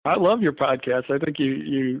I love your podcast. I think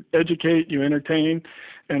you educate, you entertain,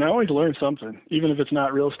 and I always learn something, even if it's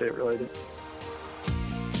not real estate related.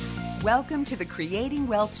 Welcome to the Creating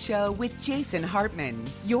Wealth Show with Jason Hartman.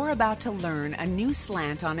 You're about to learn a new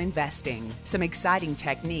slant on investing, some exciting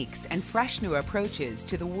techniques, and fresh new approaches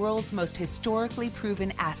to the world's most historically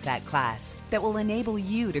proven asset class that will enable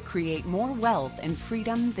you to create more wealth and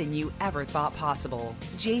freedom than you ever thought possible.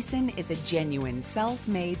 Jason is a genuine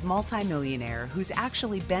self-made multimillionaire who's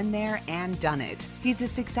actually been there and done it. He's a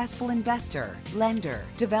successful investor, lender,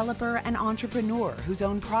 developer, and entrepreneur who's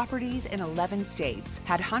owned properties in 11 states,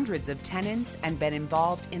 had hundreds of tenants, and been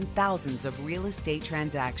involved in thousands of real estate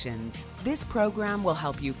transactions. This program will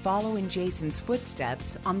help you follow in Jason's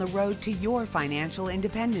footsteps on the road to your financial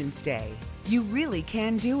independence day. You really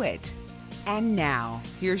can do it. And now,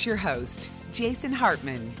 here's your host, Jason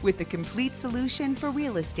Hartman, with the complete solution for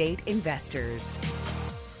real estate investors.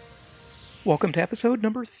 Welcome to episode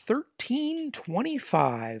number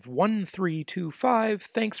 1325, 1325.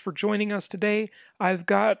 Thanks for joining us today. I've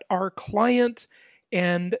got our client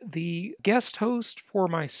and the guest host for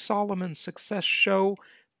my Solomon Success Show,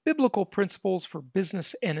 Biblical Principles for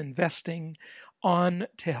Business and Investing, on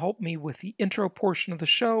to help me with the intro portion of the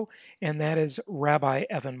show, and that is Rabbi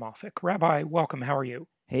Evan Moffick. Rabbi, welcome. How are you?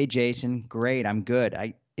 Hey, Jason. Great. I'm good.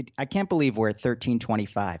 I can't believe we're at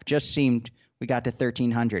 1325. Just seemed we got to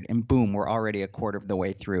 1300, and boom, we're already a quarter of the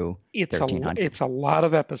way through 1300. It's a lot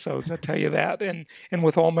of episodes, I tell you that. And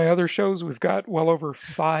with all my other shows, we've got well over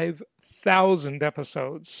 5,000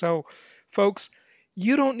 episodes. So, folks,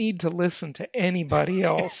 you don't need to listen to anybody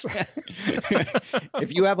else.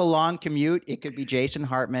 If you have a long commute, it could be Jason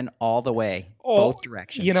Hartman all the way, both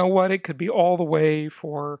directions. You know what? It could be all the way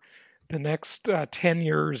for the next 10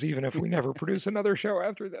 years, even if we never produce another show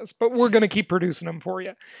after this. But we're going to keep producing them for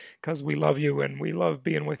you because we love you and we love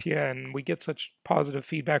being with you and we get such positive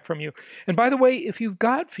feedback from you. And by the way, if you've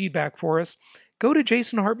got feedback for us, go to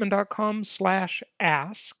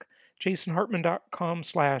jasonhartman.com/ask.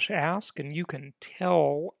 jasonhartman.com/ask, and you can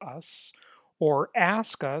tell us or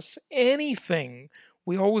ask us anything.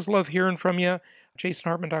 We always love hearing from you.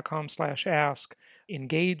 jasonhartman.com/ask.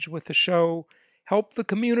 Engage with the show. Help the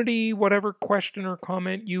community. Whatever question or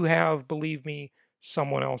comment you have, believe me,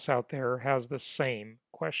 someone else out there has the same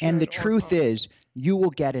question. And the truth is, you will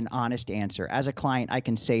get an honest answer. As a client, I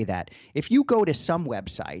can say that. If you go to some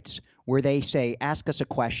websites where they say, ask us a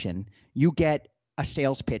question, you get a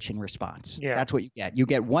sales pitch in response. Yeah. That's what you get. You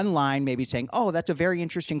get one line maybe saying, oh, that's a very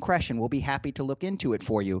interesting question. We'll be happy to look into it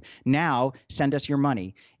for you. Now send us your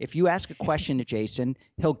money. If you ask a question to Jason,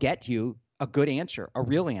 he'll get you a good answer, a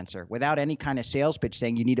real answer, without any kind of sales pitch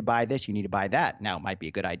saying you need to buy this, you need to buy that. Now, it might be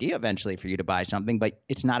a good idea eventually for you to buy something, but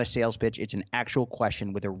it's not a sales pitch. It's an actual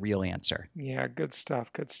question with a real answer. Yeah, good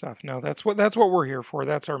stuff. Good stuff. No, that's what we're here for.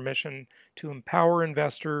 That's our mission, to empower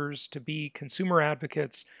investors, to be consumer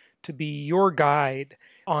advocates, to be your guide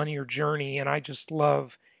on your journey. And I just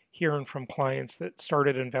love hearing from clients that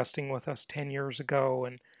started investing with us 10 years ago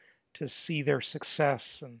and to see their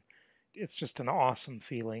success. And it's just an awesome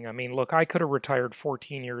feeling. I mean, look, I could have retired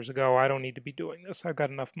 14 years ago. I don't need to be doing this. I've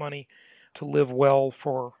got enough money to live well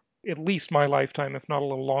for at least my lifetime, if not a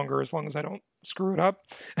little longer, as long as I don't screw it up.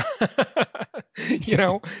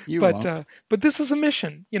 But this is a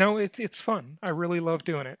mission. It's fun. I really love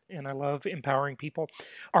doing it, and I love empowering people.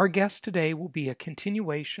 Our guest today will be a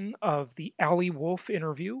continuation of the Allie Wolf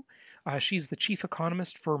interview. She's the chief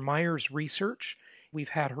economist for Myers Research. We've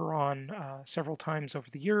had her on several times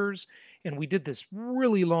over the years, and we did this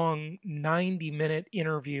really long 90-minute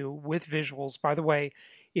interview with visuals. By the way,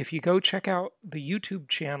 if you go check out the YouTube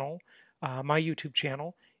channel, my YouTube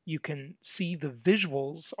channel, you can see the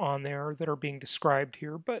visuals on there that are being described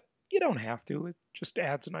here, but you don't have to. It just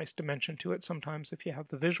adds a nice dimension to it sometimes if you have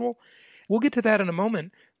the visual. We'll get to that in a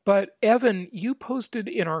moment. But Evan, you posted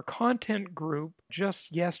in our content group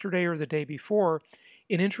just yesterday or the day before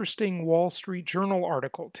an interesting Wall Street Journal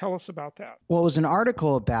article. Tell us about that. Well, it was an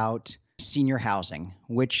article about senior housing,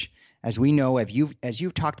 which, as we know, as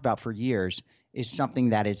you've talked about for years, is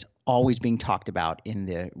something that is always being talked about in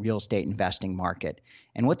the real estate investing market.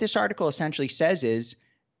 And what this article essentially says is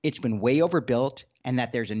it's been way overbuilt, and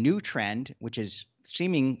that there's a new trend, which is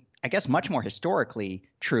seeming, I guess, much more historically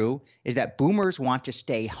true, is that boomers want to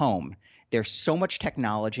stay home. There's so much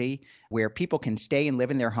technology where people can stay and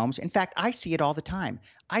live in their homes. In fact, I see it all the time.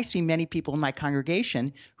 I see many people in my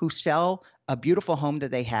congregation who sell a beautiful home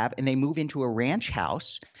that they have and they move into a ranch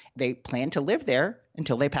house. They plan to live there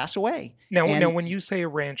until they pass away. Now, And when you say a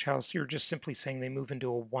ranch house, you're just simply saying they move into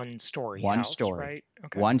a one-story one house, story, right?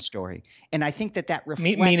 Okay. one story. And I think that reflects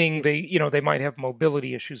Meaning this. they might have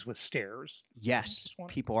mobility issues with stairs. Yes, Just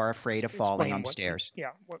want people are afraid to of falling explain on stairs.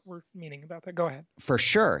 what we're meaning about that. Go ahead. For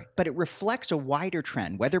sure. But it reflects a wider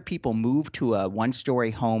trend. Whether people move to a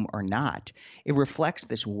one-story home or not, it reflects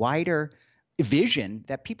this wider vision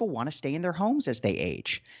that people want to stay in their homes as they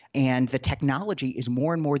age. And the technology is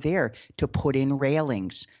more and more there to put in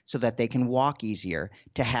railings so that they can walk easier,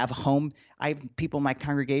 to have home. I have people in my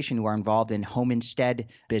congregation who are involved in home instead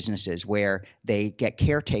businesses where they get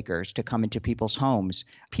caretakers to come into people's homes.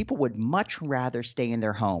 People would much rather stay in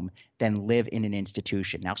their home than live in an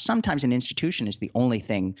institution. Now, sometimes an institution is the only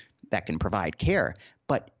thing that can provide care,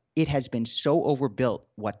 but it has been so overbuilt,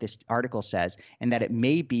 what this article says, and that it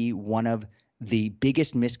may be one of the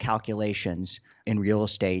biggest miscalculations in real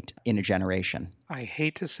estate in a generation. I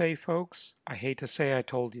hate to say, folks, I hate to say I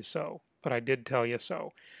told you so, but I did tell you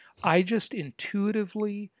so. I just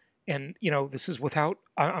intuitively, and this is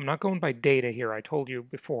I'm not going by data here. I told you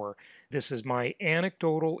before, this is my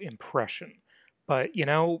anecdotal impression. But,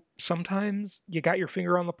 sometimes you got your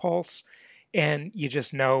finger on the pulse and you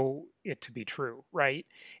just know it to be true, right?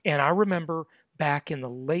 And I remember back in the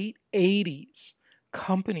late 80s,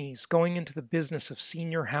 companies going into the business of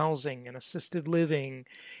senior housing and assisted living,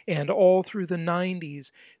 and all through the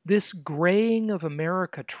 90s, this graying of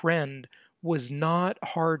America trend was not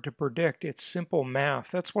hard to predict. It's simple math.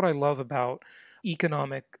 That's what I love about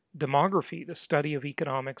economic demography, the study of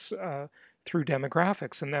economics through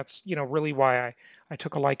demographics. And that's, really why I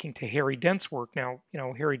took a liking to Harry Dent's work. Now,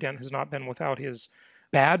 Harry Dent has not been without his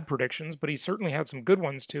bad predictions, but he's certainly had some good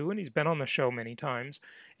ones too, and he's been on the show many times,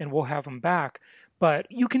 and we'll have him back. But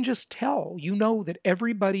you can just tell, that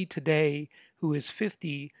everybody today who is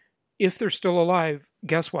 50, if they're still alive,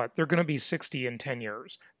 guess what? They're going to be 60 in 10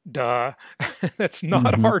 years. Duh. That's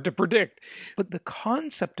not hard to predict. But the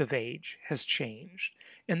concept of age has changed,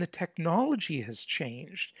 and the technology has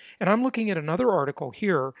changed. And I'm looking at another article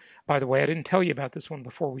here. By the way, I didn't tell you about this one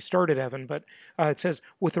before we started, Evan, but it says,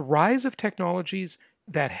 with the rise of technologies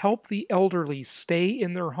that help the elderly stay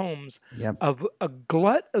in their homes, of a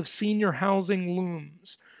glut of senior housing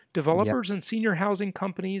looms. Developers and senior housing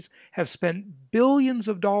companies have spent billions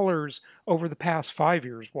of dollars over the past 5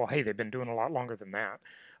 years. Well, hey, they've been doing a lot longer than that,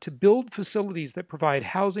 to build facilities that provide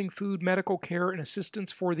housing, food, medical care, and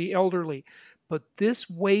assistance for the elderly. But this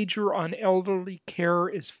wager on elderly care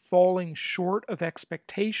is falling short of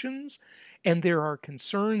expectations, and there are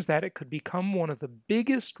concerns that it could become one of the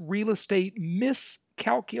biggest real estate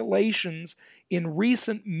miscalculations in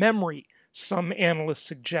recent memory, some analysts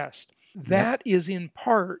suggest. That is in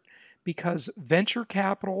part because venture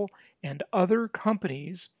capital and other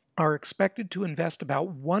companies are expected to invest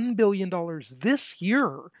about $1 billion this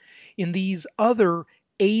year in these other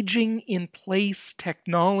aging in place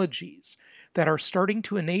technologies that are starting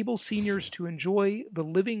to enable seniors to enjoy the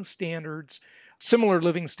similar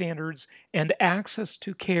living standards and access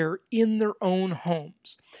to care in their own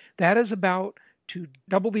homes. That is about to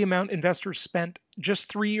double the amount investors spent just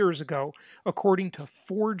 3 years ago, according to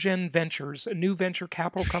 4Gen Ventures, a new venture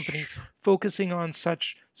capital company focusing on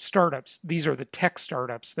such startups. These are the tech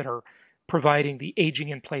startups that are providing the aging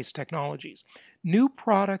in place technologies. New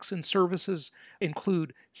products and services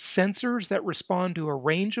include sensors that respond to a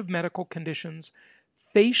range of medical conditions,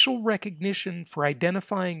 facial recognition for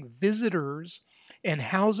identifying visitors, and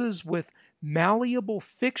houses with malleable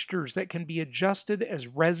fixtures that can be adjusted as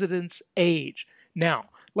residents age. Now,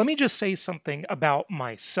 let me just say something about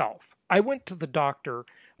myself. I went to the doctor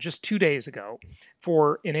just 2 days ago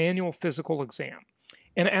for an annual physical exam.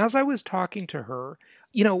 And as I was talking to her,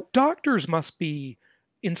 doctors must be,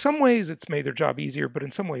 in some ways it's made their job easier, but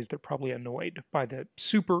in some ways they're probably annoyed by the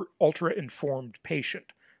super ultra informed patient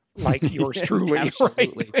like yours truly.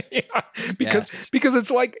 Absolutely. Right? Because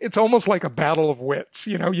it's almost like a battle of wits.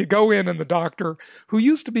 You go in and the doctor, who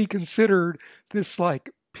used to be considered this like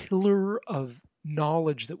pillar of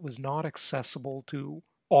knowledge that was not accessible to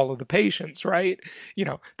all of the patients, right?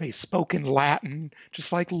 They spoke in Latin,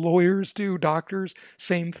 just like lawyers do, doctors,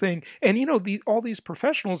 same thing. And all these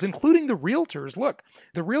professionals, including the realtors, look,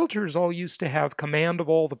 the realtors all used to have command of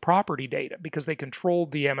all the property data because they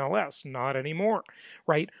controlled the MLS, not anymore,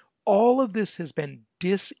 right? All of this has been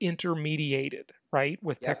disintermediated, right,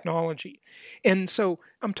 with technology. And so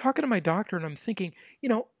I'm talking to my doctor and I'm thinking,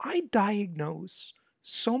 I diagnose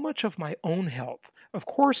so much of my own health. Of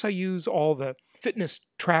course, I use all the fitness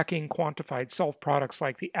tracking quantified self products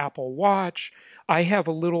like the Apple Watch. I have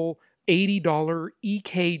a little $80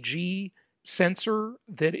 EKG sensor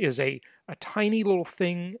that is a tiny little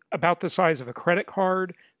thing about the size of a credit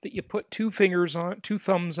card that you put two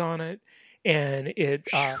thumbs on it, and it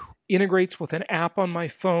integrates with an app on my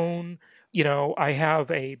phone. I have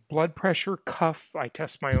a blood pressure cuff. I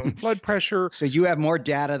test my own blood pressure. So you have more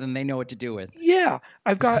data than they know what to do with. Yeah,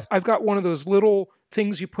 I've got one of those little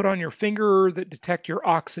things you put on your finger that detect your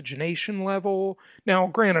oxygenation level. Now,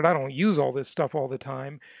 granted, I don't use all this stuff all the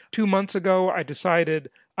time. 2 months ago, I decided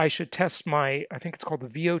I should test I think it's called the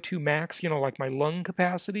VO2 max, like my lung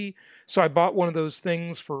capacity. So I bought one of those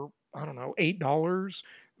things for, I don't know, $8,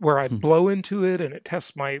 where I blow into it and it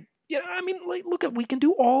tests my, we can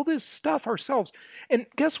do all this stuff ourselves. And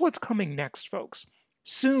guess what's coming next, folks?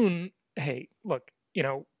 Soon, hey, look,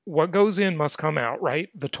 what goes in must come out, right?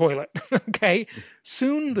 The toilet. Okay.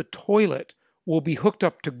 Soon the toilet will be hooked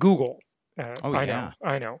up to Google. I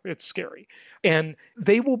know. It's scary. And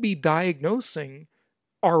they will be diagnosing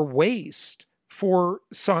our waste for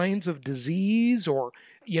signs of disease or,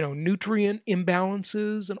 nutrient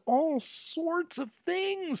imbalances and all sorts of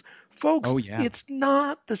things. Folks, It's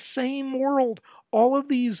not the same world. All of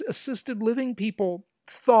these assisted living people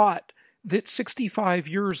thought that 65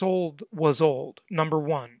 years old was old, number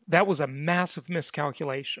one. That was a massive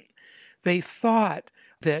miscalculation. They thought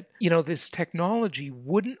that, this technology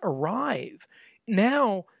wouldn't arrive.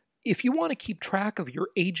 Now, if you want to keep track of your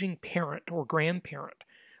aging parent or grandparent,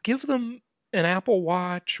 give them an Apple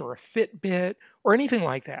Watch or a Fitbit or anything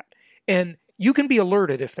like that. And you can be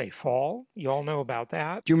alerted if they fall. You all know about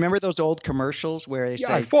that. Do you remember those old commercials where they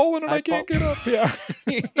say, I've fallen and I can't get up? Yeah.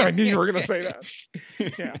 I knew you were going to say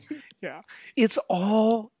that. Yeah. It's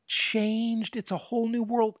all changed. It's a whole new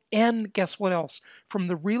world. And guess what else? From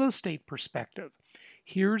the real estate perspective,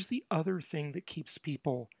 here's the other thing that keeps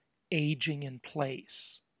people aging in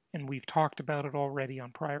place. And we've talked about it already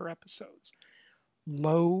on prior episodes.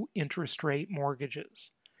 Low interest rate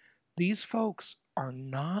mortgages. These folks are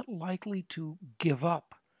not likely to give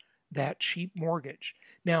up that cheap mortgage.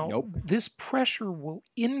 Now, This pressure will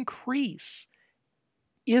increase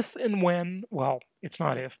if and when, well, it's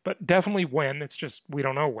not if, but definitely when, it's just we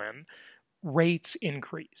don't know when, rates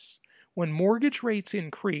increase. When mortgage rates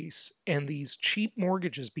increase and these cheap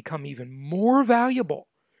mortgages become even more valuable,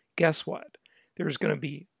 guess what? There's going to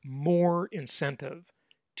be more incentive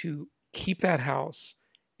to keep that house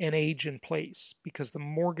and age in place because the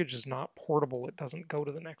mortgage is not portable. It doesn't go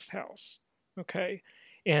to the next house. Okay.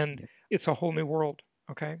 And it's a whole new world.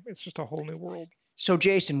 Okay. It's just a whole new world. So,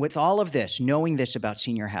 Jason, with all of this, knowing this about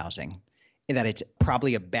senior housing, that it's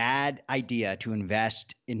probably a bad idea to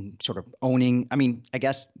invest in sort of owning. I mean, I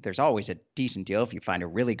guess there's always a decent deal if you find a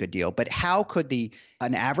really good deal. But how could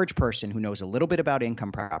an average person who knows a little bit about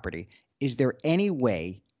income property, is there any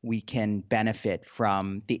way we can benefit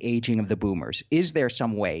from the aging of the boomers? Is there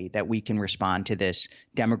some way that we can respond to this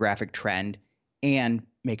demographic trend and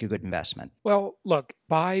make a good investment? Well, look,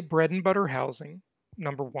 buy bread and butter housing,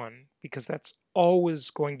 number one, because that's always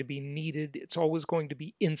going to be needed. It's always going to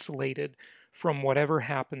be insulated from whatever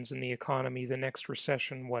happens in the economy, the next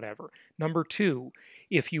recession, whatever. Number two,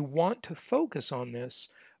 if you want to focus on this,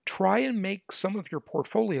 try and make some of your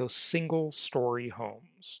portfolio single-story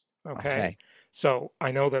homes. Okay. So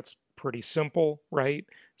I know that's pretty simple, right?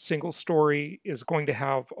 Single story is going to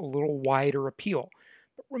have a little wider appeal.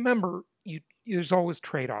 But remember, there's always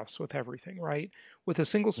trade-offs with everything, right? With a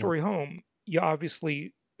single story home, you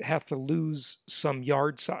obviously have to lose some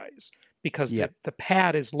yard size because the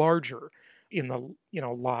pad is larger in the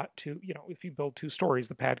lot to, if you build 2 stories,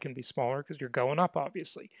 the pad can be smaller because you're going up,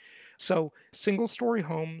 obviously. So single story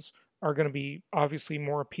homes are going to be obviously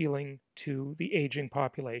more appealing to the aging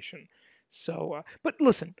population. So, but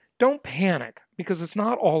listen, don't panic because it's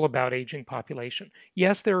not all about aging population.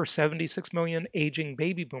 Yes, there are 76 million aging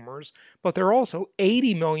baby boomers, but there are also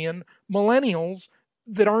 80 million millennials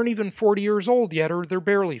that aren't even 40 years old yet, or they're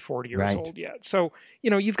barely 40 years old yet. So,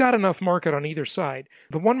 you've got enough market on either side.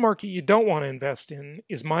 The one market you don't want to invest in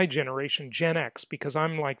is my generation, Gen X, because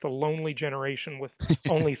I'm like the lonely generation with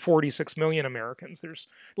only 46 million Americans. There's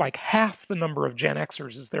like half the number of Gen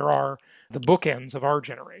Xers as there are the bookends of our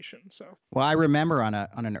generation. So, well, I remember on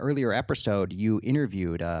an earlier episode, you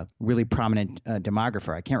interviewed a really prominent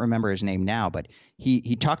demographer. I can't remember his name now, but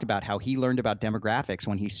he talked about how he learned about demographics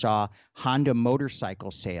when he saw Honda motorcycle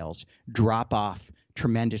sales drop off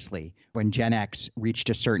tremendously when Gen X reached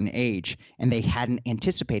a certain age, and they hadn't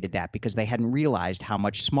anticipated that because they hadn't realized how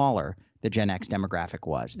much smaller the Gen X demographic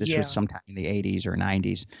was. This was sometime in the 80s or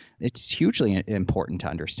 90s. It's hugely important to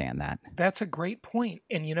understand that. That's a great point.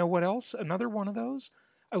 And you know what else? Another one of those,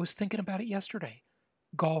 I was thinking about it yesterday.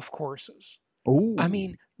 Golf courses. I Oh.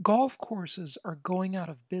 mean, golf courses are going out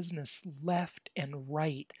of business left and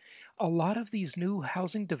right. A lot of these new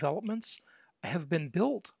housing developments have been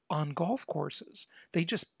built on golf courses. They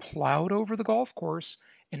just plowed over the golf course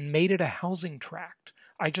and made it a housing tract.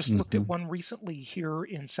 I just looked Mm-hmm. at one recently here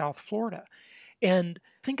in South Florida. And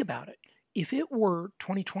think about it. If it were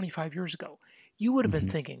 20, 25 years ago, you would have been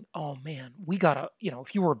Mm-hmm. thinking, oh man, we got to,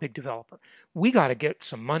 if you were a big developer, we got to get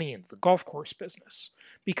some money into the golf course business.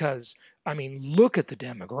 Because, I mean, look at the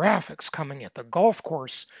demographics coming at the golf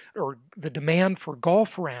course or the demand for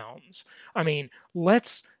golf rounds. I mean,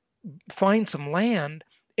 let's find some land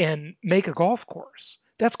and make a golf course.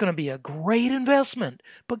 That's going to be a great investment.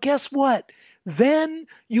 But guess what? Then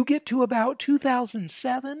you get to about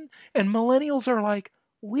 2007, and millennials are like,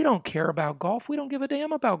 we don't care about golf. We don't give a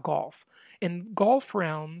damn about golf. And golf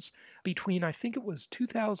rounds between, I think it was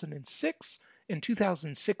 2006 and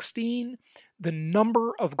 2016, the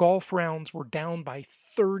number of golf rounds were down by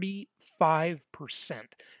 35%.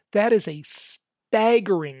 That is a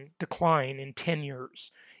staggering decline in 10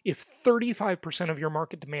 years. If 35% of your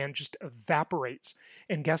market demand just evaporates,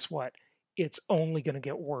 and guess what? It's only going to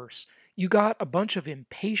get worse. You got a bunch of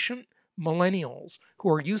impatient millennials who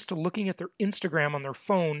are used to looking at their Instagram on their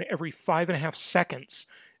phone every 5.5 seconds.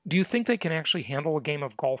 Do you think they can actually handle a game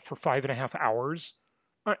of golf for 5.5 hours?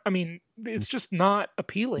 I mean, it's just not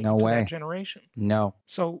appealing No to that way. generation. No.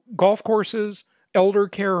 So, golf courses, elder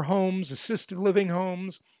care homes, assisted living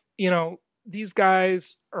homes, these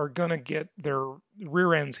guys are going to get their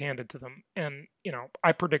rear ends handed to them. And,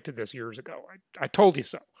 I predicted this years ago. I told you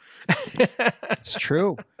so. It's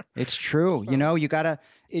true. It's true. So,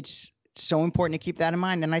 It's so important to keep that in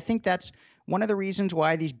mind. And I think that's one of the reasons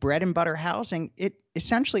why these bread and butter housing, it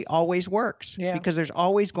essentially always works yeah. because there's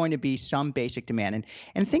always going to be some basic demand.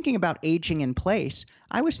 And thinking about aging in place,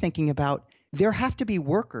 I was thinking about there have to be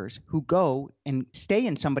workers who go and stay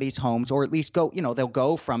in somebody's homes, or at least go, they'll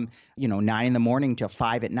go from, 9 in the morning to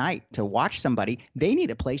 5 at night to watch somebody. They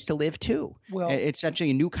need a place to live too. Well, It's essentially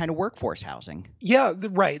a new kind of workforce housing. yeah,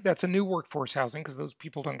 right. That's a new workforce housing because those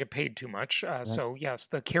people don't get paid too much. Right. So yes,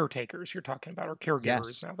 the caretakers you're talking about, or caregivers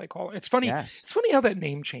Yes. now they call it. It's funny. Yes. It's funny how that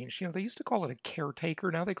name changed. They used to call it a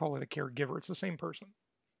caretaker. Now they call it a caregiver. It's the same person.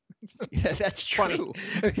 That's true.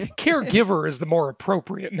 Caregiver is the more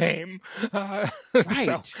appropriate name. Right.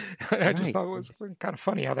 So I just Right. thought it was kind of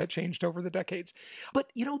funny how that changed over the decades. But,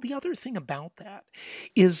 the other thing about that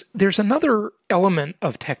is there's another element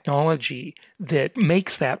of technology that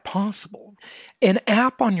makes that possible. An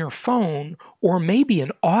app on your phone, or maybe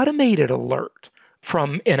an automated alert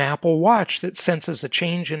from an Apple Watch that senses a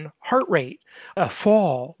change in heart rate, a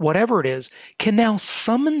fall, whatever it is, can now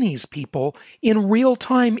summon these people in real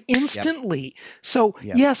time instantly. So,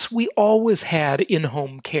 Yep. yes, we always had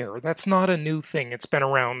in-home care. That's not a new thing. It's been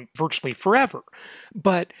around virtually forever.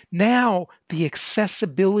 But now the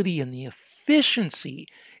accessibility and the efficiency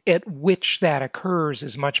at which that occurs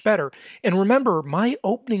is much better. And remember, my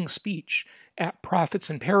opening speech at Profits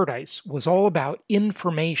in Paradise was all about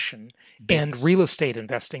information and Bits. real estate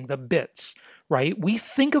investing, the bits, right? We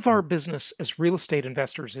think of our business as real estate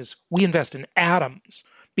investors as we invest in atoms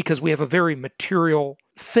because we have a very material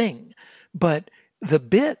thing. But the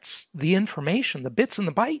bits, the information, the bits and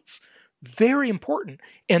the bytes, very important.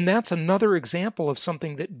 And that's another example of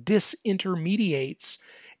something that disintermediates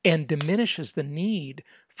and diminishes the need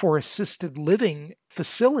for assisted living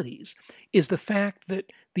facilities, is the fact that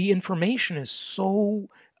the information is so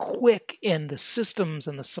quick, and the systems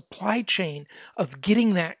and the supply chain of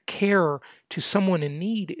getting that care to someone in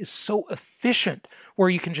need is so efficient, where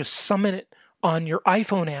you can just summon it on your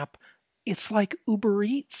iPhone app. It's like Uber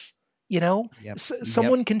Eats, Yep.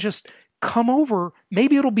 someone can just come over.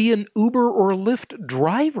 Maybe it'll be an Uber or Lyft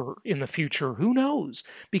driver in the future. Who knows?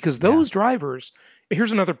 Because those drivers,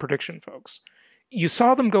 here's another prediction, folks. You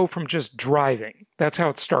saw them go from just driving. That's how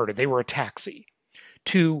it started. They were a taxi.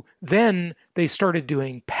 To then they started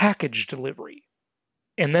doing package delivery.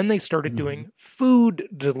 And then they started doing food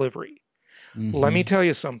delivery. Mm-hmm. Let me tell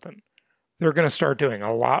you something. They're going to start doing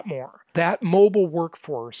a lot more. That mobile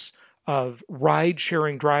workforce of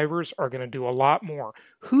ride-sharing drivers are going to do a lot more.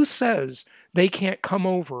 Who says they can't come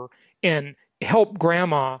over and help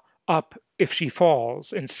grandma up if she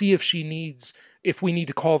falls and see if we need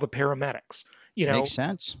to call the paramedics? Makes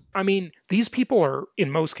sense. I mean, these people are, in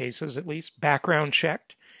most cases at least, background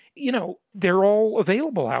checked. They're all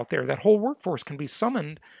available out there. That whole workforce can be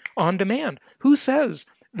summoned on demand. Who says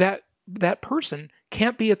that that person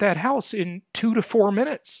can't be at that house in 2 to 4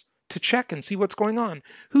 minutes to check and see what's going on?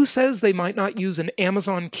 Who says they might not use an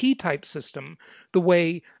Amazon key type system the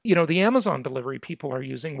way, the Amazon delivery people are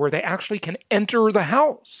using, where they actually can enter the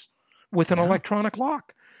house, with an electronic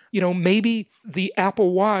lock. Maybe the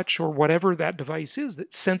Apple Watch or whatever that device is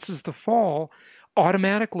that senses the fall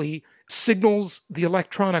automatically signals the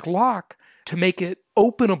electronic lock to make it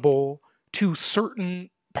openable to certain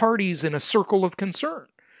parties in a circle of concern.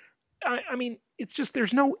 I mean, it's just,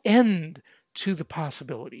 there's no end to the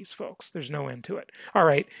possibilities, folks. There's no end to it. All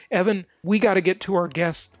right, Evan, we got to get to our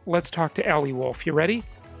guest. Let's talk to Allie Wolf. You ready?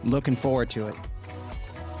 Looking forward to it.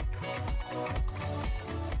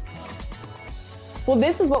 Well,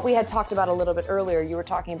 this is what we had talked about a little bit earlier. You were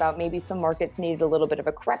talking about maybe some markets needed a little bit of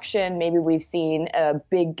a correction. Maybe we've seen a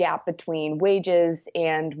big gap between wages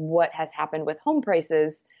and what has happened with home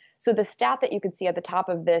prices. So the stat that you could see at the top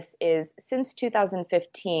of this is since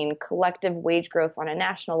 2015, collective wage growth on a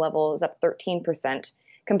national level is up 13%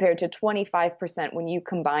 compared to 25% when you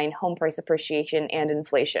combine home price appreciation and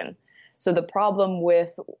inflation. So the problem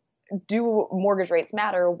with, do mortgage rates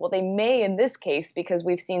matter? Well, they may in this case, because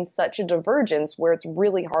we've seen such a divergence where it's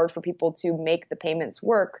really hard for people to make the payments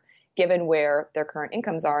work given where their current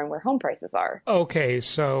incomes are and where home prices are. Okay,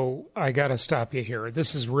 so I got to stop you here.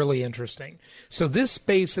 This is really interesting. So this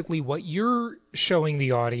basically what you're showing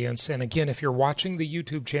the audience, and again, if you're watching the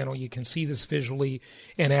YouTube channel, you can see this visually.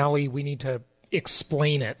 And Allie, we need to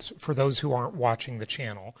explain it for those who aren't watching the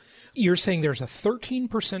channel. You're saying there's a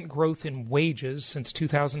 13% growth in wages since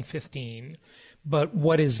 2015, but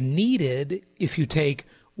what is needed if you take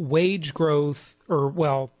wage growth, or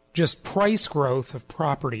well, just price growth of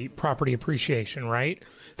property appreciation, right?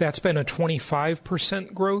 That's been a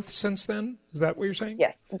 25% growth since then? Is that what you're saying?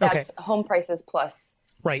 Yes, that's home prices plus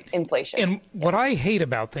inflation. And what I hate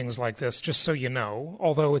about things like this, just so you know,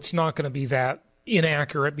 although it's not going to be that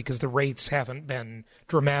inaccurate because the rates haven't been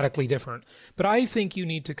dramatically different. But I think you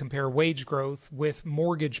need to compare wage growth with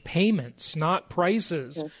mortgage payments, not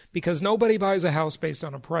prices, because nobody buys a house based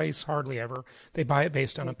on a price, hardly ever. They buy it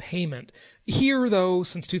based on a payment. Here, though,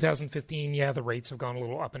 since 2015, the rates have gone a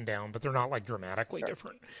little up and down, but they're not like dramatically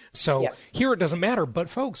different. So here it doesn't matter. But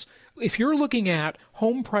folks, if you're looking at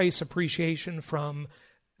home price appreciation from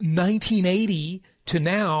 1980 to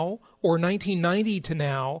now, or 1990 to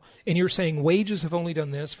now, and you're saying wages have only done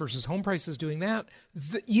this versus home prices doing that,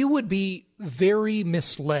 you would be very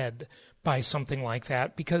misled by something like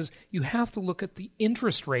that, because you have to look at the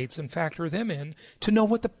interest rates and factor them in to know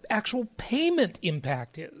what the actual payment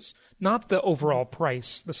impact is, not the overall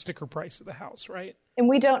price, the sticker price of the house, right? And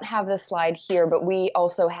we don't have this slide here, but we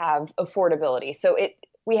also have affordability. So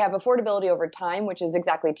we have affordability over time, which is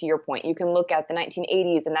exactly to your point. You can look at the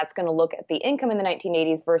 1980s, and that's going to look at the income in the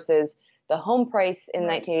 1980s versus the home price in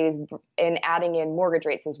the 1980s, and adding in mortgage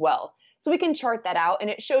rates as well. So we can chart that out, and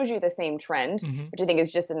it shows you the same trend, which I think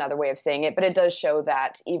is just another way of saying it. But it does show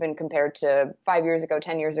that even compared to 5 years ago,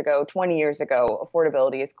 10 years ago, 20 years ago,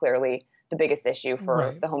 affordability is clearly the biggest issue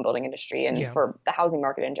for the home building industry and for the housing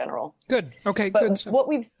market in general. Good. Okay, but good stuff. What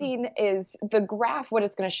we've seen is the graph, what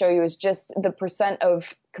it's going to show you is just the percent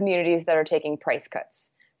of communities that are taking price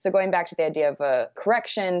cuts. So going back to the idea of a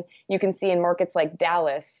correction, you can see in markets like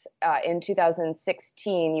Dallas, in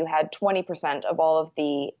 2016, you had 20% of all of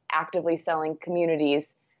the actively selling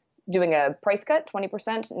communities doing a price cut,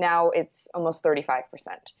 20%. Now it's almost 35%.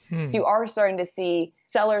 So you are starting to see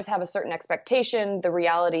sellers have a certain expectation. The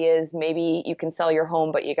reality is maybe you can sell your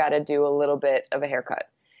home, but you got to do a little bit of a haircut.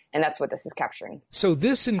 And that's what this is capturing. So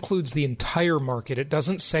this includes the entire market. It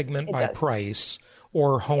doesn't segment by price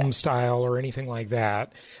or home style or anything like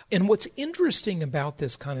that. And what's interesting about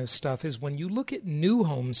this kind of stuff is when you look at new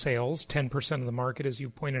home sales, 10% of the market, as you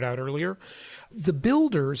pointed out earlier, the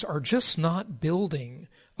builders are just not building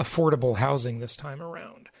affordable housing this time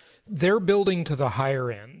around. They're building to the higher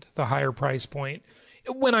end, the higher price point.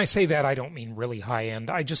 When I say that, I don't mean really high end.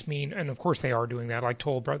 I just mean, and of course they are doing that, like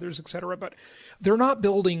Toll Brothers, et cetera, but they're not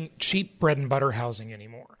building cheap bread and butter housing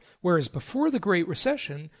anymore. Whereas before the Great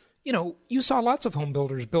Recession, you saw lots of home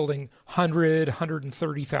builders building $100,000,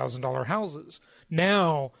 $130,000 houses.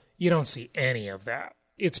 Now, you don't see any of that.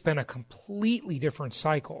 It's been a completely different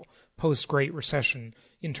cycle post-Great Recession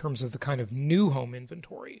in terms of the kind of new home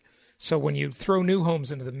inventory. So when you throw new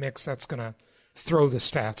homes into the mix, that's going to throw the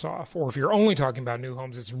stats off. Or if you're only talking about new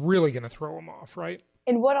homes, it's really going to throw them off, right?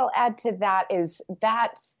 And what I'll add to that is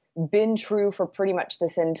that's been true for pretty much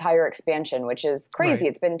this entire expansion, which is crazy.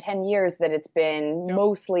 It's been 10 years that it's been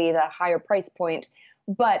mostly the higher price point.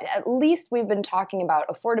 But at least we've been talking about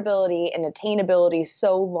affordability and attainability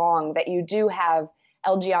so long that you do have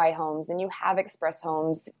LGI Homes and you have Express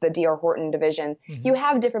Homes, the D.R. Horton division. You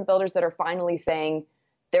have different builders that are finally saying,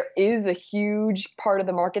 there is a huge part of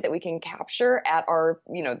the market that we can capture at our,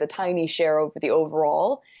 the tiny share of the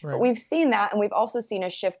overall. Right. But we've seen that, and we've also seen a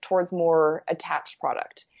shift towards more attached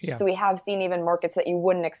product. Yeah. So we have seen even markets that you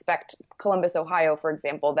wouldn't expect, Columbus, Ohio, for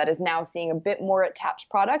example, that is now seeing a bit more attached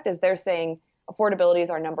product, as they're saying affordability is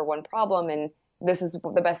our number one problem, and this is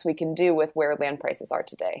the best we can do with where land prices are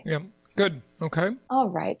today. Yeah. Good. Okay. All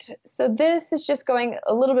right. So this is just going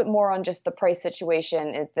a little bit more on just the price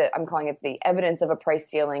situation. I'm calling it the evidence of a price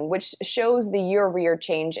ceiling, which shows the year-over-year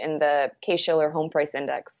change in the Case-Shiller Home Price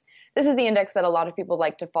Index. This is the index that a lot of people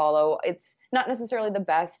like to follow. It's not necessarily the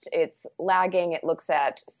best. It's lagging. It looks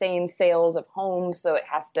at same sales of homes, so it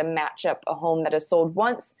has to match up a home that is sold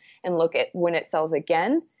once and look at when it sells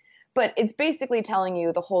again. But it's basically telling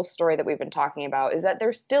you the whole story that we've been talking about, is that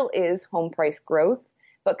there still is home price growth.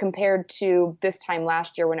 But compared to this time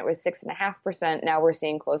last year when it was 6.5%, now we're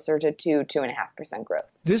seeing closer to 2.5%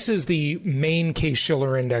 growth. This is the main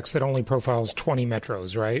Case-Shiller index that only profiles 20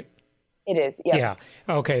 metros, right? It is, yeah. Yeah.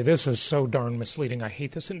 Okay, this is so darn misleading. I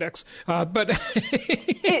hate this index. But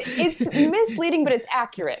it's misleading, but it's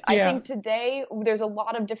accurate. Yeah. I think today there's a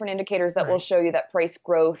lot of different indicators that will show you that price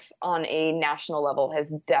growth on a national level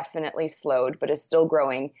has definitely slowed, but is still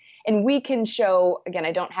growing. And we can show, again,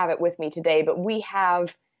 I don't have it with me today, but we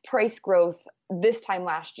have price growth this time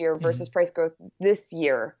last year versus price growth this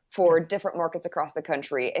year for different markets across the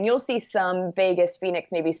country. And you'll see some Vegas, Phoenix,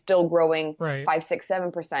 maybe still growing 5, 6,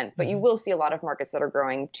 7%, but you will see a lot of markets that are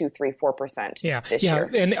growing 2, 3, 4% this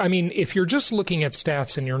year. And I mean, if you're just looking at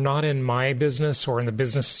stats and you're not in my business or in the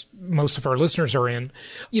business most of our listeners are in,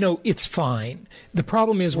 it's fine. The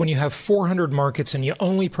problem is when you have 400 markets and you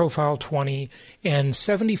only profile 20 and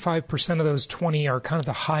 75% of those 20 are kind of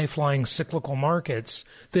the high-flying cyclical markets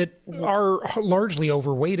that are largely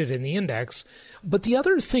overweighted in the index. But the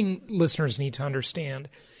other thing listeners need to understand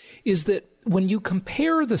is that when you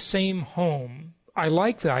compare the same home, I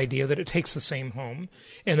like the idea that it takes the same home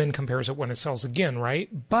and then compares it when it sells again,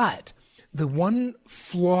 right? But the one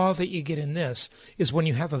flaw that you get in this is when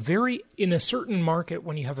you have in a certain market,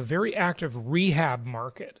 when you have a very active rehab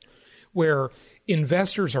market where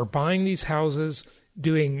investors are buying these houses,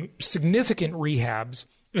 doing significant rehabs,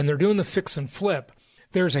 and they're doing the fix and flip,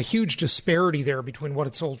 there's a huge disparity there between what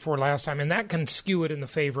it sold for last time, and that can skew it in the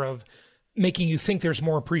favor of making you think there's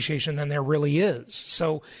more appreciation than there really is.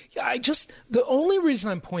 So the only reason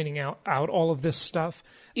I'm pointing out all of this stuff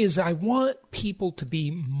is I want people to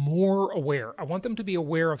be more aware. I want them to be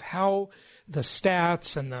aware of how the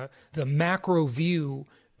stats and the macro view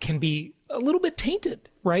can be a little bit tainted,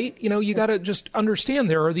 right? You got to just understand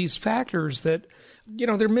there are these factors that,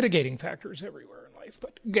 they're mitigating factors everywhere in life.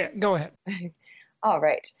 But go ahead. All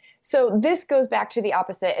right. So this goes back to the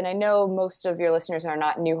opposite, and I know most of your listeners are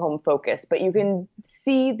not new home focused, but you can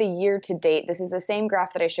see the year to date. This is the same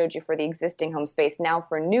graph that I showed you for the existing home space, now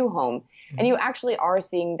for new home. And you actually are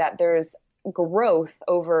seeing that there's growth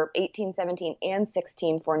over 18, 17, and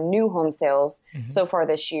 16 for new home sales so far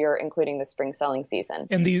this year, including the spring selling season.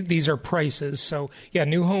 And these are prices. So,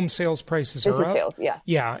 new home sales prices are up. Sales, yeah.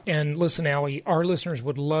 Yeah, and listen, Allie, our listeners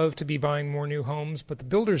would love to be buying more new homes, but the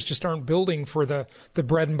builders just aren't building for the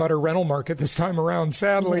bread and butter rental market this time around,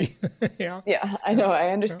 sadly. Yeah, I know. I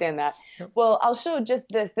understand that. Yep. Well, I'll show just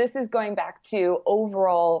this. This is going back to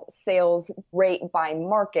overall sales rate by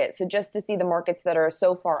market. So just to see the markets that are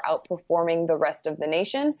so far outperforming the rest of the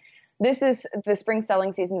nation. This is the spring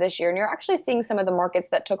selling season this year, and you're actually seeing some of the markets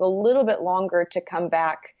that took a little bit longer to come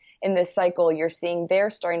back in this cycle. You're seeing they're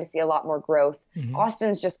starting to see a lot more growth.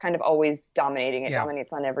 Austin's just kind of always dominating. It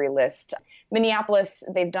dominates on every list. Minneapolis,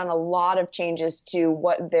 they've done a lot of changes to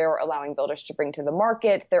what they're allowing builders to bring to the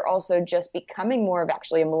market. They're also just becoming more of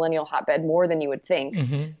actually a millennial hotbed, more than you would think.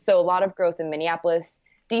 So a lot of growth in Minneapolis.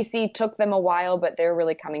 DC took them a while, but they're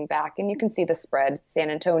really coming back. And you can see the spread: San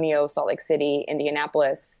Antonio, Salt Lake City,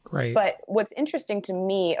 Indianapolis. Great. But what's interesting to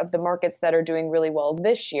me of the markets that are doing really well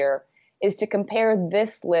this year is to compare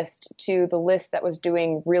this list to the list that was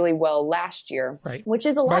doing really well last year, which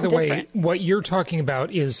is a lot different. By the way, what you're talking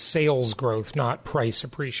about is sales growth, not price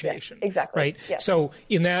appreciation. Yes, exactly. Right? Yes. So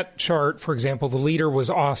in that chart, for example, the leader was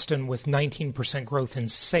Austin with 19% growth in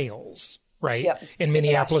sales. Right. Yep. In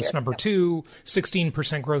Minneapolis, number 2,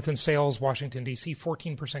 16% growth in sales. Washington, D.C.,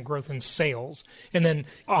 14% growth in sales. And then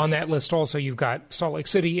on that list also, you've got Salt Lake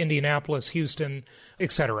City, Indianapolis, Houston,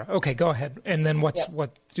 et cetera. Okay, go ahead. And then what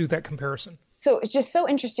do that comparison? So it's just so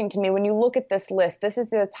interesting to me when you look at this list. This is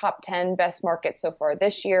the top 10 best markets so far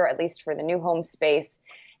this year, at least for the new home space.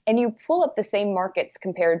 and you pull up the same markets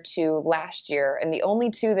compared to last year, and the only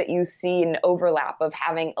two that you see an overlap of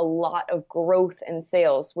having a lot of growth in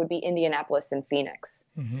sales would be Indianapolis and Phoenix.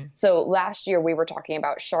 Mm-hmm. So last year we were talking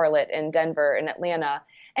about Charlotte and Denver and Atlanta.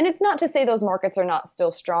 And it's not to say those markets are not still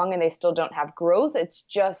strong and they still don't have growth. It's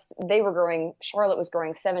just they were growing. Charlotte was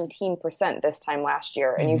growing 17% this time last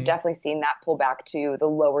year. And you've definitely seen that pull back to the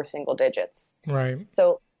lower single digits. Right.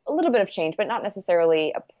 So a little bit of change, but not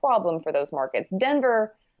necessarily a problem for those markets.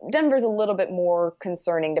 Denver's a little bit more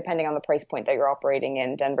concerning depending on the price point that you're operating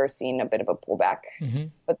in. Denver's seen a bit of a pullback,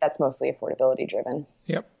 but that's mostly affordability driven.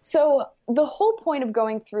 Yep. So the whole point of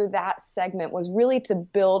going through that segment was really to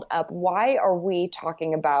build up why are we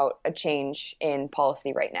talking about a change in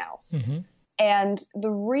policy right now? Mm-hmm. And the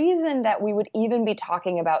reason that we would even be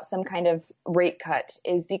talking about some kind of rate cut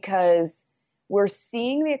is because we're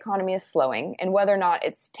seeing the economy is slowing, and whether or not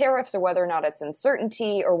it's tariffs or whether or not it's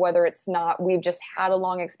uncertainty or whether it's not, we've just had a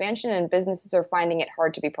long expansion and businesses are finding it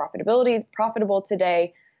hard to be profitable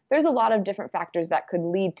today. There's a lot of different factors that could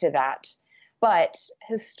lead to that. But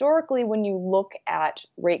historically, when you look at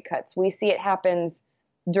rate cuts, we see it happens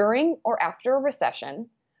during or after a recession,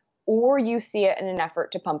 or you see it in an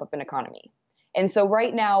effort to pump up an economy. And so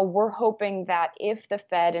right now, we're hoping that if the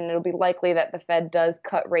Fed, and it'll be likely that the Fed does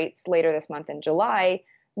cut rates later this month in July,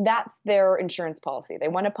 that's their insurance policy. They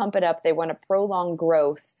want to pump it up. They want to prolong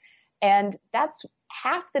growth. And that's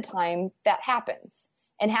half the time that happens.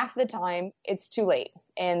 And half the time, it's too late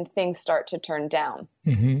and things start to turn down.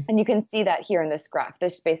 Mm-hmm. And you can see that here in this graph.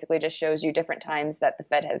 This basically just shows you different times that the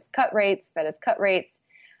Fed has cut rates.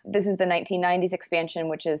 This is the 1990s expansion,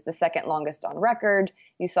 which is the second longest on record.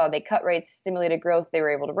 You saw they cut rates, stimulated growth. They were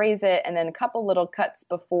able to raise it. And then a couple little cuts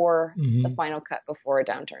before the final cut before a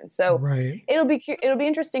downturn. So it'll be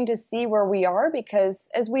interesting to see where we are, because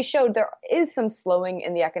as we showed, there is some slowing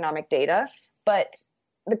in the economic data. But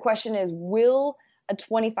the question is, will a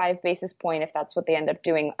 25 basis point, if that's what they end up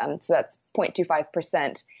doing, so that's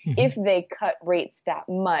 0.25%, if they cut rates that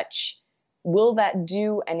much, will that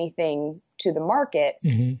do anything to the market?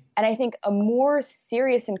 Mm-hmm. And I think a more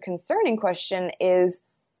serious and concerning question is,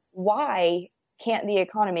 why can't the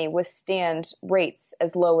economy withstand rates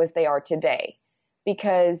as low as they are today?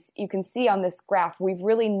 Because you can see on this graph, we've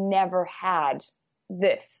really never had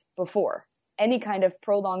this before, any kind of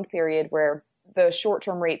prolonged period where the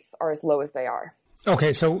short-term rates are as low as they are.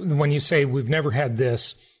 Okay, so when you say we've never had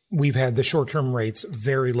this, we've had the short-term rates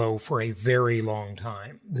very low for a very long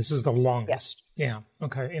time. This is the longest. Yes. Yeah.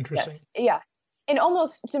 Okay. Interesting. Yes. Yeah. And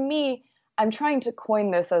almost, to me, I'm trying to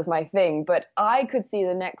coin this as my thing, but I could see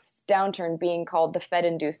the next downturn being called the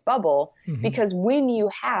Fed-induced bubble, because when you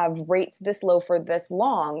have rates this low for this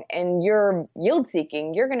long and you're yield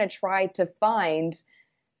seeking, you're going to try to find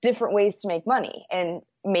different ways to make money. And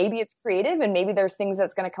maybe it's creative, and maybe there's things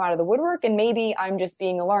that's going to come out of the woodwork, and maybe I'm just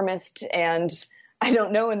being alarmist and I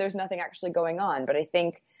don't know, and there's nothing actually going on. But I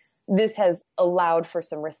think this has allowed for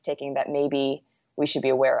some risk taking that maybe we should be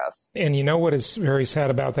aware of. And you know what is very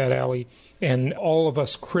sad about that, Allie? And all of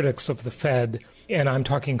us critics of the Fed, and I'm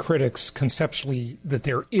talking critics conceptually, that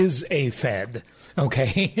there is a Fed,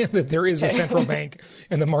 okay? That there is a central bank,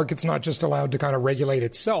 and the market's not just allowed to kind of regulate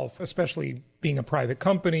itself, especially being a private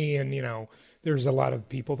company. And, you know, there's a lot of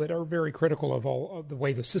people that are very critical of all of the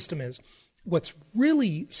way the system is. What's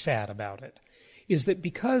really sad about it is that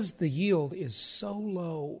because the yield is so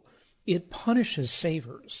low, it punishes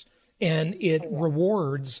savers and it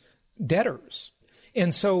rewards debtors.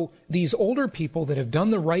 And so these older people that have done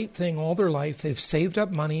the right thing all their life, they've saved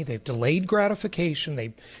up money, they've delayed gratification,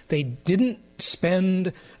 they didn't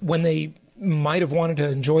spend when they might have wanted to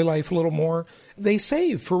enjoy life a little more. They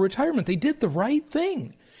saved for retirement. They did the right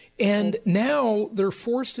thing. And now they're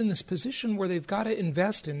forced in this position where they've got to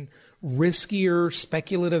invest in riskier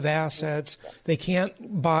speculative assets. They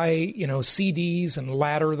can't buy, CDs and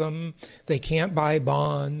ladder them. They can't buy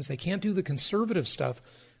bonds. They can't do the conservative stuff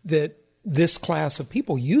that this class of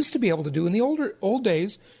people used to be able to do in the old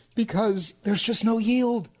days, because there's just no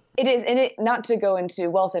yield. It is, and not to go into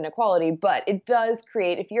wealth inequality, but it does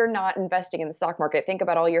create, if you're not investing in the stock market, think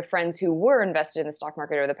about all your friends who were invested in the stock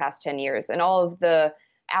market over the past 10 years and all of the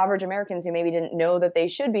average Americans who maybe didn't know that they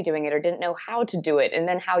should be doing it or didn't know how to do it. And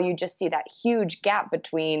then how you just see that huge gap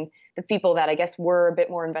between the people that I guess were a bit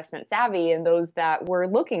more investment savvy and those that were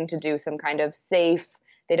looking to do some kind of safe,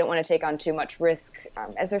 they don't want to take on too much risk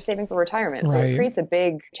as they're saving for retirement. So it creates a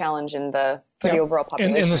big challenge for the overall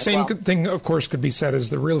population. And the same thing, of course, could be said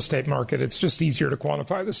as the real estate market. It's just easier to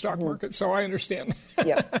quantify the stock market. So I understand.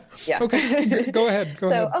 Yeah. Okay. Go ahead.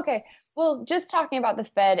 Okay. Well, just talking about the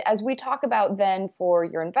Fed, as we talk about then for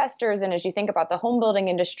your investors and as you think about the home building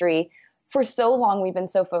industry, for so long, we've been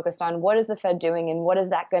so focused on what is the Fed doing and what is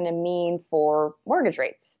that going to mean for mortgage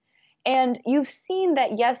rates. And you've seen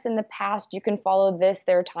that, yes, in the past, you can follow this.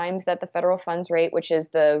 There are times that the federal funds rate, which is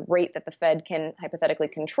the rate that the Fed can hypothetically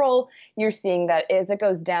control, you're seeing that as it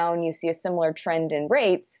goes down, you see a similar trend in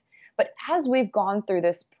rates. But as we've gone through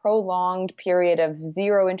this prolonged period of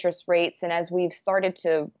zero interest rates, and as we've started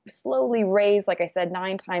to slowly raise, like I said,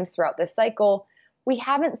 9 times throughout this cycle, we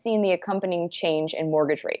haven't seen the accompanying change in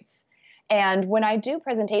mortgage rates. And when I do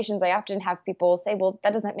presentations, I often have people say, well,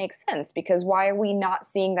 that doesn't make sense because why are we not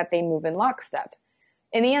seeing that they move in lockstep?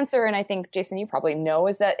 And the answer, and I think, Jason, you probably know,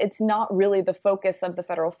 is that it's not really the focus of the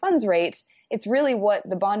federal funds rate. It's really what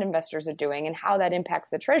the bond investors are doing and how that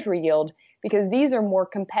impacts the Treasury yield, because these are more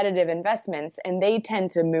competitive investments and they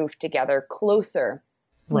tend to move together closer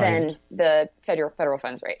than the federal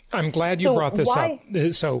funds rate. I'm glad you brought this up.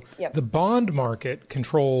 So the bond market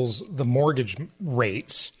controls the mortgage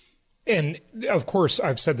rates. And of course,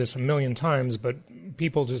 I've said this a million times, but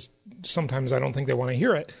people just sometimes I don't think they want to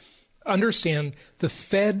hear it. Understand, the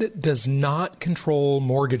Fed does not control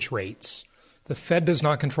mortgage rates. The Fed does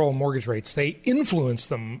not control mortgage rates. They influence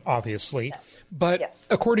them, obviously. But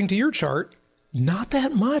according to your chart, not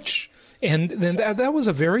that much. And then that was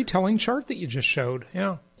a very telling chart that you just showed.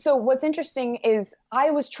 Yeah. So what's interesting is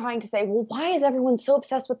I was trying to say, well, why is everyone so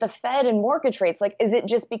obsessed with the Fed and mortgage rates? Like, is it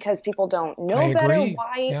just because people don't know better?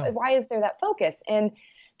 Why is there that focus? And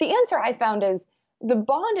the answer I found is the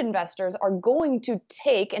bond investors are going to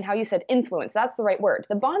take, and how you said influence, that's the right word.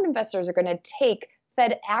 The bond investors are going to take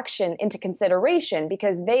Fed action into consideration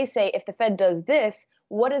because they say, if the Fed does this,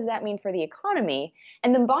 what does that mean for the economy?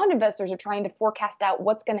 And then bond investors are trying to forecast out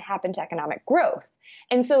what's going to happen to economic growth.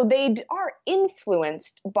 And so they are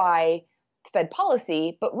influenced by Fed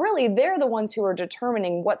policy, but really they're the ones who are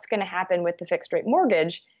determining what's going to happen with the fixed rate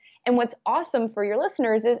mortgage. And what's awesome for your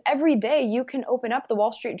listeners is every day you can open up the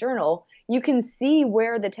Wall Street Journal. You can see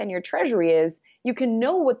where the 10-year Treasury is. You can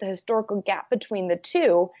know what the historical gap between the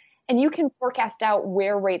two, and you can forecast out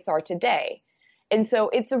where rates are today. And so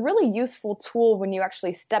it's a really useful tool when you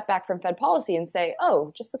actually step back from Fed policy and say,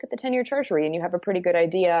 oh, just look at the 10-year Treasury, and you have a pretty good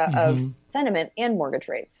idea of sentiment and mortgage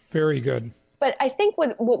rates. Very good. But I think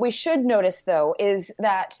what we should notice, though, is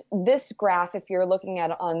that this graph, if you're looking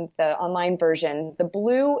at it on the online version, the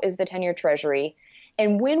blue is the 10-year Treasury.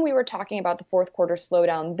 And when we were talking about the fourth quarter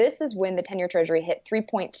slowdown, this is when the 10-year Treasury hit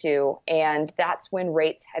 3.2, and that's when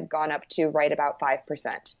rates had gone up to right about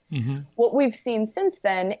 5%. What we've seen since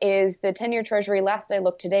then is the 10-year Treasury, last I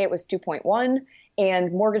looked today, it was 2.1,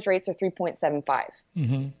 and mortgage rates are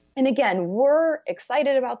 3.75. And again, we're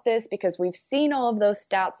excited about this because we've seen all of those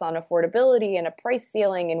stats on affordability and a price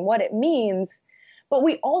ceiling and what it means. But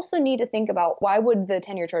we also need to think about, why would the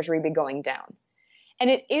 10-year Treasury be going down? And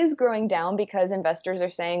it is going down because investors are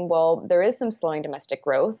saying, well, there is some slowing domestic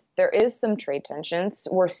growth. There is some trade tensions.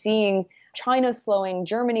 We're seeing China slowing,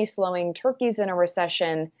 Germany slowing, Turkey's in a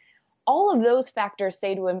recession. All of those factors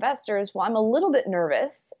say to investors, well, I'm a little bit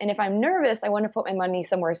nervous. And if I'm nervous, I want to put my money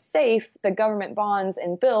somewhere safe. The government bonds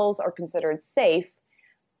and bills are considered safe.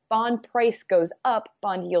 Bond price goes up,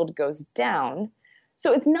 bond yield goes down.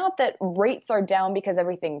 So it's not that rates are down because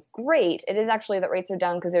everything's great. It is actually that rates are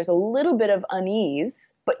down because there's a little bit of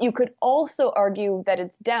unease. But you could also argue that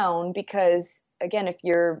it's down because, again, if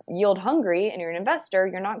you're yield hungry and you're an investor,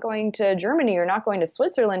 you're not going to Germany, you're not going to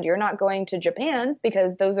Switzerland, you're not going to Japan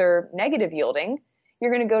because those are negative yielding. You're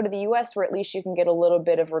going to go to the US where at least you can get a little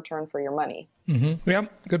bit of return for your money. Yeah,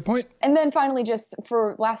 good point. And then finally, just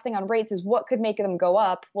for last thing on rates is what could make them go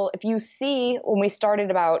up? Well, if you see when we started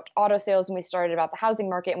about auto sales and we started about the housing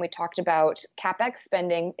market and we talked about CapEx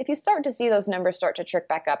spending, if you start to see those numbers start to trick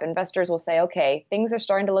back up, investors will say, okay, things are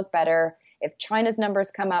starting to look better. If China's numbers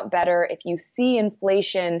come out better, if you see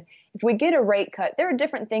inflation, if we get a rate cut, there are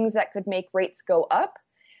different things that could make rates go up.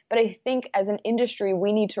 But I think as an industry,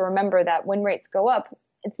 we need to remember that when rates go up,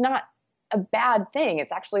 it's not a bad thing.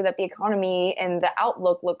 It's actually that the economy and the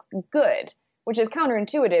outlook look good, which is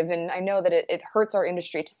counterintuitive. And I know that it hurts our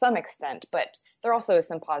industry to some extent, but there also is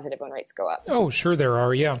some positive when rates go up. Oh, sure there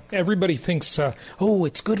are. Yeah. Everybody thinks,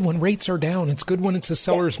 it's good when rates are down. It's good when it's a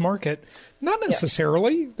seller's market. Not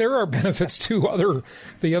necessarily. There are benefits to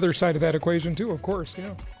the other side of that equation too, of course.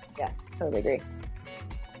 Yeah. Yeah, totally agree.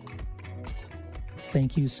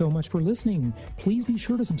 Thank you so much for listening. Please be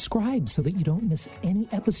sure to subscribe so that you don't miss any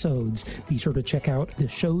episodes. Be sure to check out the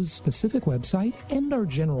show's specific website and our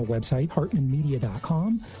general website,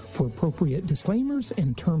 hartmanmedia.com, for appropriate disclaimers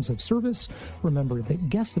and terms of service. Remember that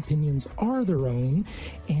guest opinions are their own,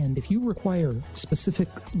 and if you require specific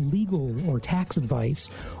legal or tax advice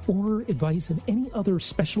or advice in any other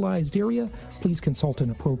specialized area, please consult an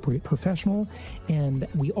appropriate professional. And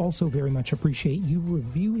we also very much appreciate you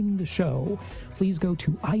reviewing the show. Please go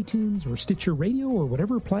to iTunes or Stitcher Radio or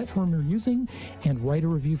whatever platform you're using and write a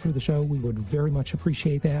review for the show. We would very much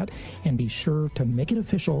appreciate that. And be sure to make it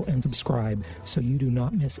official and subscribe so you do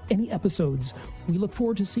not miss any episodes. We look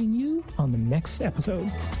forward to seeing you on the next episode.